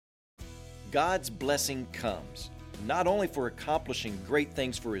God's blessing comes not only for accomplishing great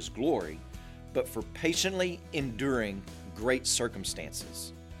things for His glory, but for patiently enduring great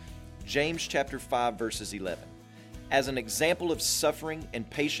circumstances. James chapter 5, verses 11. As an example of suffering and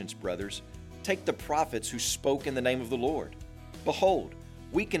patience, brothers, take the prophets who spoke in the name of the Lord. Behold,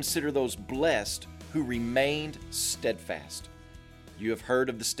 we consider those blessed who remained steadfast. You have heard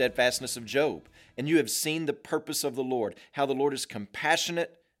of the steadfastness of Job, and you have seen the purpose of the Lord, how the Lord is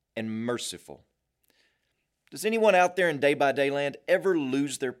compassionate and merciful. Does anyone out there in day-by-day land ever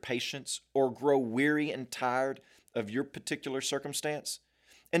lose their patience or grow weary and tired of your particular circumstance?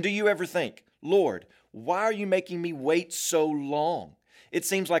 And do you ever think, Lord, why are you making me wait so long? It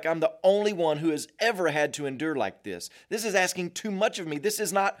seems like I'm the only one who has ever had to endure like this. This is asking too much of me. This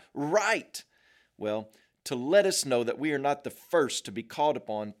is not right. Well, to let us know that we are not the first to be called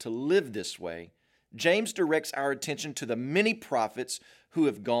upon to live this way, James directs our attention to the many prophets who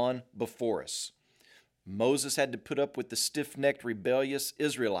have gone before us. Moses had to put up with the stiff-necked, rebellious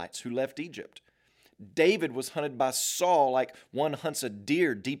Israelites who left Egypt. David was hunted by Saul like one hunts a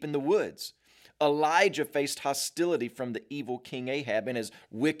deer deep in the woods. Elijah faced hostility from the evil King Ahab and his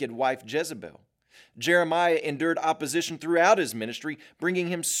wicked wife Jezebel. Jeremiah endured opposition throughout his ministry, bringing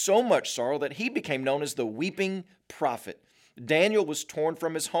him so much sorrow that he became known as the weeping prophet. Daniel was torn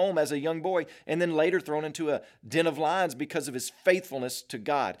from his home as a young boy and then later thrown into a den of lions because of his faithfulness to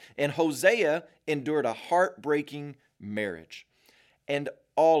God. And Hosea endured a heartbreaking marriage. And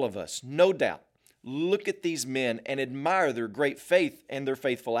all of us, no doubt, look at these men and admire their great faith and their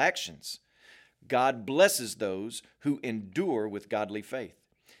faithful actions. God blesses those who endure with godly faith.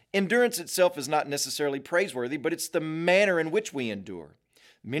 Endurance itself is not necessarily praiseworthy, but it's the manner in which we endure.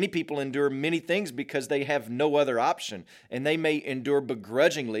 Many people endure many things because they have no other option, and they may endure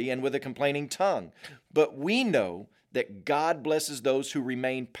begrudgingly and with a complaining tongue. But we know that God blesses those who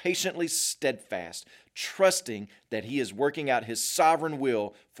remain patiently steadfast, trusting that He is working out His sovereign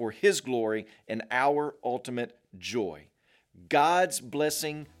will for His glory and our ultimate joy. God's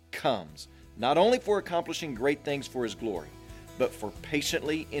blessing comes not only for accomplishing great things for His glory, but for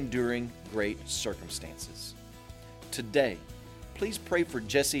patiently enduring great circumstances. Today, please pray for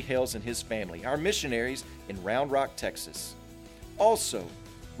Jesse Hales and his family, our missionaries in Round Rock, Texas. Also,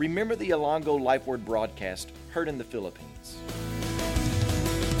 remember the Alongo Life Word broadcast heard in the Philippines.